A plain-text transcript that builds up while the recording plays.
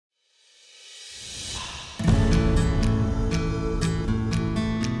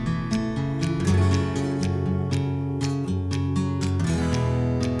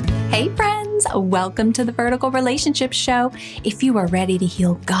friends. Welcome to the Vertical Relationship Show. If you are ready to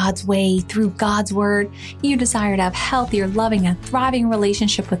heal God's way through God's Word, you desire to have healthier, loving, and thriving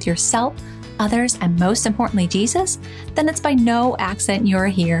relationship with yourself, others, and most importantly, Jesus, then it's by no accident you're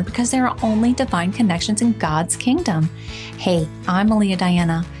here, because there are only divine connections in God's kingdom. Hey, I'm Malia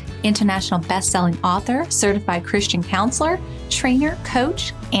Diana, international best-selling author, certified Christian counselor, trainer,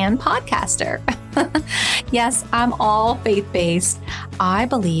 coach, and podcaster. Yes, I'm all faith-based. I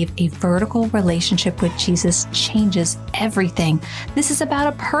believe a vertical relationship with Jesus changes everything. This is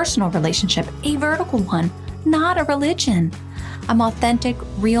about a personal relationship, a vertical one, not a religion. I'm authentic,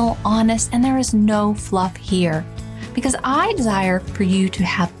 real, honest, and there is no fluff here. Because I desire for you to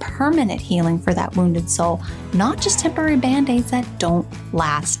have permanent healing for that wounded soul, not just temporary band-aids that don't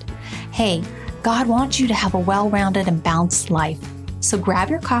last. Hey, God wants you to have a well-rounded and balanced life. So grab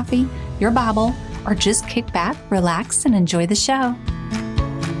your coffee, your Bible, or just kick back, relax, and enjoy the show.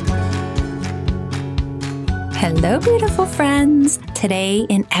 Hello, beautiful friends. Today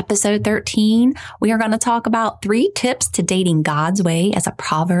in episode 13, we are going to talk about 3 tips to dating God's way as a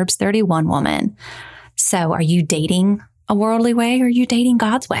Proverbs 31 woman. So are you dating a worldly way or are you dating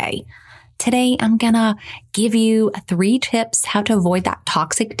God's way? Today, I'm going to give you 3 tips how to avoid that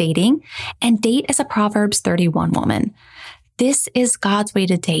toxic dating and date as a Proverbs 31 woman. This is God's way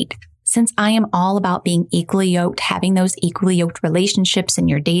to date. Since I am all about being equally yoked, having those equally yoked relationships in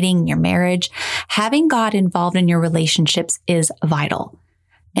your dating, your marriage, having God involved in your relationships is vital.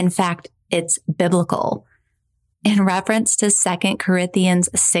 In fact, it's biblical. In reference to 2 Corinthians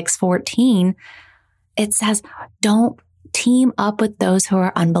 6:14, it says, don't team up with those who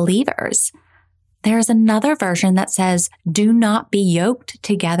are unbelievers. There is another version that says, do not be yoked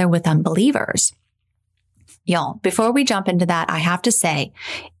together with unbelievers. Y'all, before we jump into that, I have to say,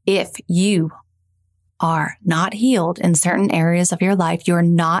 if you are not healed in certain areas of your life, you're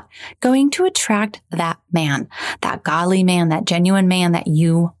not going to attract that man, that godly man, that genuine man that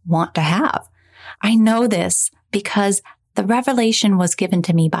you want to have. I know this because the revelation was given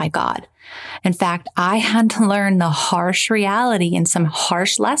to me by God. In fact, I had to learn the harsh reality and some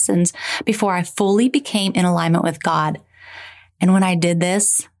harsh lessons before I fully became in alignment with God. And when I did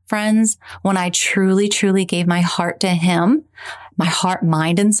this, friends, when I truly, truly gave my heart to Him, my heart,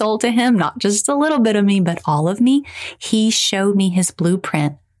 mind, and soul to Him, not just a little bit of me, but all of me, He showed me His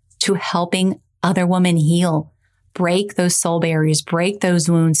blueprint to helping other women heal, break those soul barriers, break those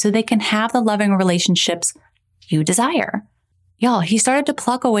wounds so they can have the loving relationships you desire. Y'all, He started to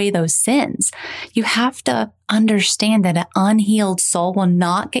pluck away those sins. You have to understand that an unhealed soul will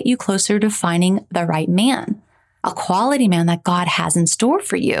not get you closer to finding the right man, a quality man that God has in store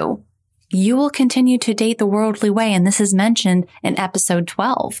for you. You will continue to date the worldly way, and this is mentioned in episode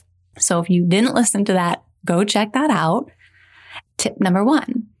 12. So if you didn't listen to that, go check that out. Tip number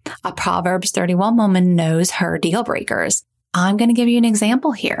 1, a Proverbs 31 woman knows her deal breakers. I'm going to give you an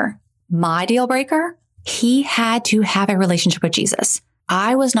example here. My deal breaker, he had to have a relationship with Jesus.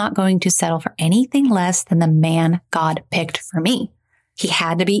 I was not going to settle for anything less than the man God picked for me. He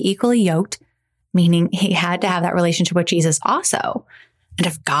had to be equally yoked, meaning he had to have that relationship with Jesus also. And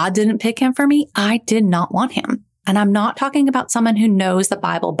if God didn't pick him for me, I did not want him. And I'm not talking about someone who knows the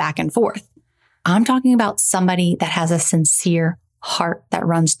Bible back and forth. I'm talking about somebody that has a sincere heart that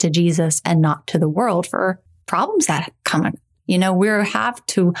runs to Jesus and not to the world for problems that come. You know, we have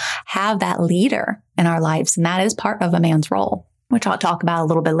to have that leader in our lives, and that is part of a man's role, which I'll talk about a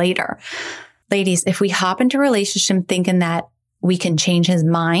little bit later. Ladies, if we hop into a relationship thinking that we can change his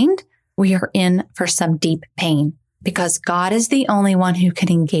mind, we are in for some deep pain because God is the only one who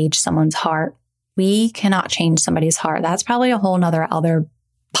can engage someone's heart. We cannot change somebody's heart. That's probably a whole nother other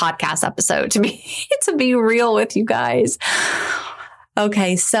podcast episode to be real with you guys.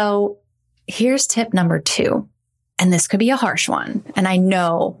 Okay, so here's tip number 2. And this could be a harsh one. And I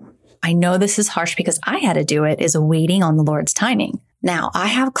know this is harsh because I had to do it, is waiting on the Lord's timing. Now, I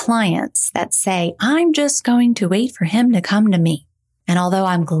have clients that say, I'm just going to wait for him to come to me. And although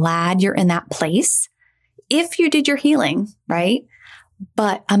I'm glad you're in that place, if you did your healing, right?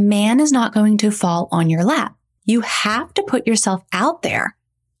 But a man is not going to fall on your lap. You have to put yourself out there.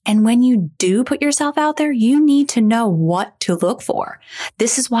 And when you do put yourself out there, you need to know what to look for.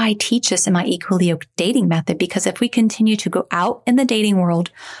 This is why I teach this in my equally yoked dating method, because if we continue to go out in the dating world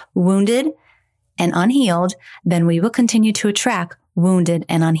wounded and unhealed, then we will continue to attract wounded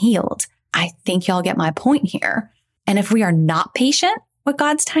and unhealed. I think y'all get my point here. And if we are not patient with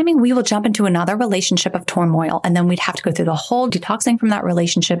God's timing, we will jump into another relationship of turmoil. And then we'd have to go through the whole detoxing from that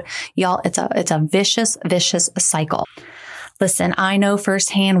relationship. Y'all, it's a vicious cycle. Listen, I know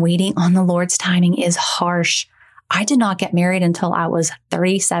firsthand waiting on the Lord's timing is harsh. I did not get married until I was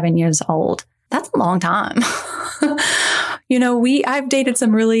 37 years old. That's a long time. I've dated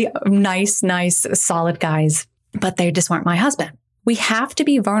some really nice, solid guys, but they just weren't my husband. We have to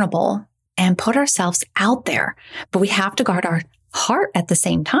be vulnerable and put ourselves out there, but we have to guard our heart at the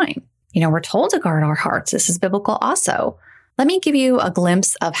same time. We're told to guard our hearts. This is biblical also. Let me give you a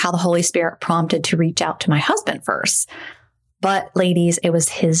glimpse of how the Holy Spirit prompted to reach out to my husband first. But ladies, it was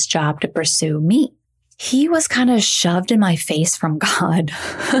his job to pursue me. He was kind of shoved in my face from God.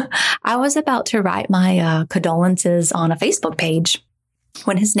 I was about to write my condolences on a Facebook page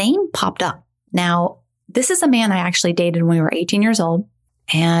when his name popped up. Now, this is a man I actually dated when we were 18 years old,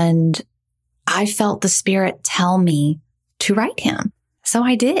 and I felt the Spirit tell me to write him. So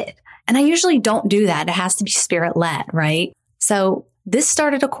I did. And I usually don't do that. It has to be Spirit-led, right? So this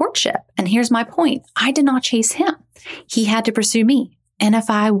started a courtship. And here's my point. I did not chase him. He had to pursue me. And if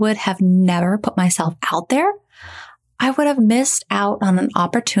I would have never put myself out there, I would have missed out on an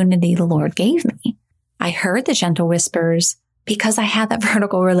opportunity the Lord gave me. I heard the gentle whispers because I had that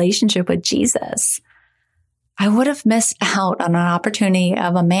vertical relationship with Jesus. I would have missed out on an opportunity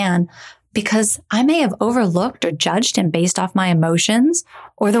of a man because I may have overlooked or judged him based off my emotions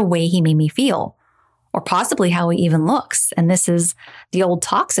or the way he made me feel, or possibly how he even looks. And this is the old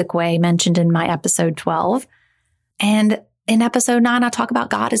toxic way mentioned in my episode 12. And in episode 9, I talk about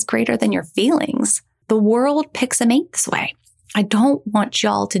God is greater than your feelings. The world picks a mate this way. I don't want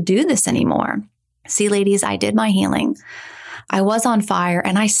y'all to do this anymore. See, ladies, I did my healing. I was on fire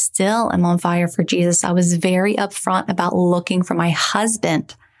and I still am on fire for Jesus. I was very upfront about looking for my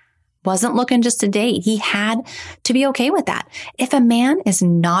husband. Wasn't looking just to date. He had to be okay with that. If a man is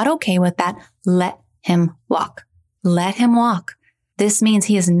not okay with that, let him walk. Let him walk. This means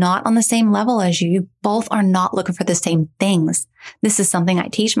he is not on the same level as you. You both are not looking for the same things. This is something I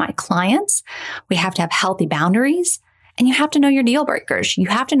teach my clients. We have to have healthy boundaries, and you have to know your deal breakers. You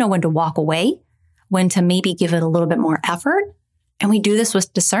have to know when to walk away, when to maybe give it a little bit more effort. And we do this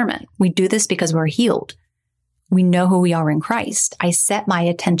with discernment. We do this because we're healed. We know who we are in Christ. I set my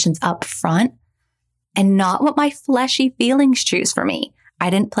attentions up front and not what my fleshy feelings choose for me. I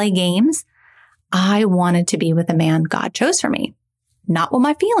didn't play games. I wanted to be with the man God chose for me, not what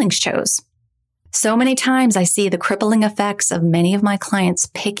my feelings chose. So many times I see the crippling effects of many of my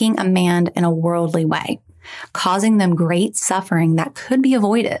clients picking a man in a worldly way, causing them great suffering that could be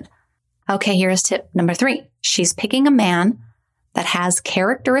avoided. Okay, here's tip number 3. She's picking a man that has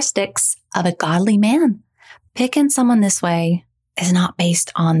characteristics of a godly man. Picking someone this way is not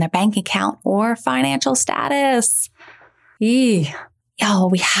based on their bank account or financial status. We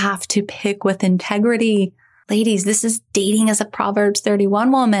have to pick with integrity. Ladies, this is dating as a Proverbs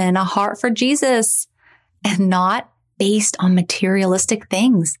 31 woman, a heart for Jesus, and not based on materialistic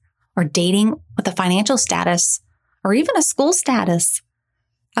things or dating with a financial status or even a school status.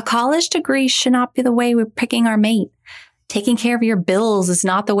 A college degree should not be the way we're picking our mate. Taking care of your bills is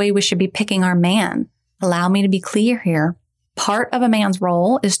not the way we should be picking our man. Allow me to be clear here. Part of a man's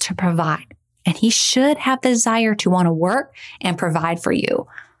role is to provide, and he should have the desire to want to work and provide for you.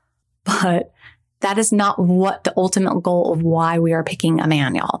 But that is not what the ultimate goal of why we are picking a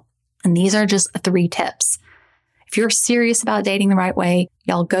man, y'all. And these are just 3 tips. If you're serious about dating the right way,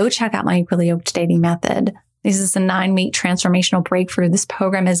 y'all go check out my Equally Yoked Dating Method. This is a 9-week transformational breakthrough. This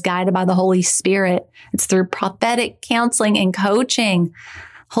program is guided by the Holy Spirit. It's through prophetic counseling and coaching.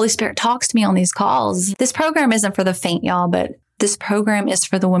 Holy Spirit talks to me on these calls. This program isn't for the faint, y'all, but this program is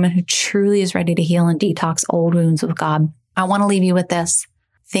for the woman who truly is ready to heal and detox old wounds with God. I want to leave you with this.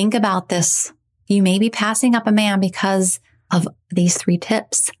 Think about this. You may be passing up a man because of these 3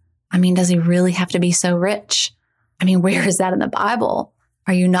 tips. I mean, does he really have to be so rich? I mean, where is that in the Bible?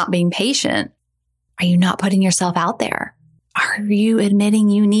 Are you not being patient? Are you not putting yourself out there? Are you admitting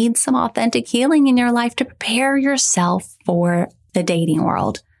you need some authentic healing in your life to prepare yourself for the dating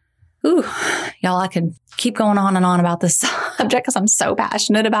world? Ooh, y'all, I could keep going on and on about this subject because I'm so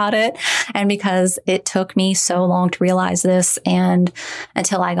passionate about it. And because it took me so long to realize this. And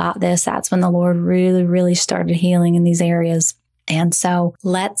until I got this, that's when the Lord really, really started healing in these areas. And so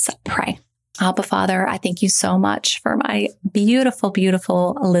let's pray. Abba, Father, I thank you so much for my beautiful,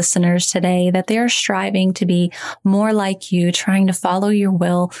 beautiful listeners today, that they're striving to be more like you, trying to follow your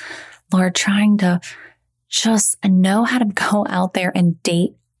will, Lord, trying to just know how to go out there and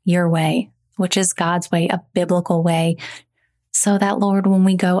date your way, which is God's way, a biblical way, so that, Lord, when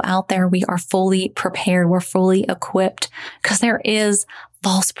we go out there, we are fully prepared, we're fully equipped, because there is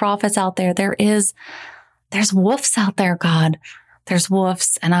false prophets out there. There's wolves out there, God. There's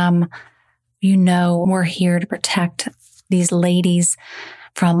wolves, and we're here to protect these ladies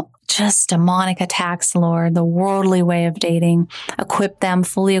from just demonic attacks, Lord, the worldly way of dating. Equip them,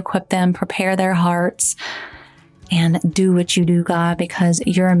 fully equip them, prepare their hearts, and do what you do, God, because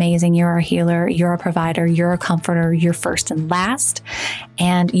you're amazing. You're a healer. You're a provider. You're a comforter. You're first and last,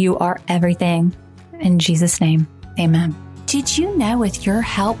 and you are everything. In Jesus' name, amen. Did you know with your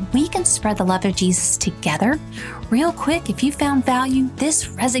help, we can spread the love of Jesus together? Real quick, if you found value, this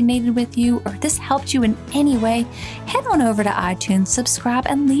resonated with you, or this helped you in any way, head on over to iTunes, subscribe,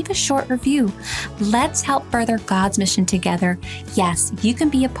 and leave a short review. Let's help further God's mission together. Yes, you can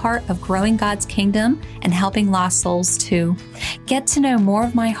be a part of growing God's kingdom and helping lost souls too. Get to know more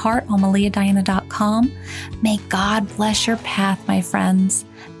of my heart on maliadiana.com. May God bless your path, my friends.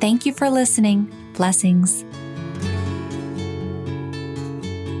 Thank you for listening. Blessings.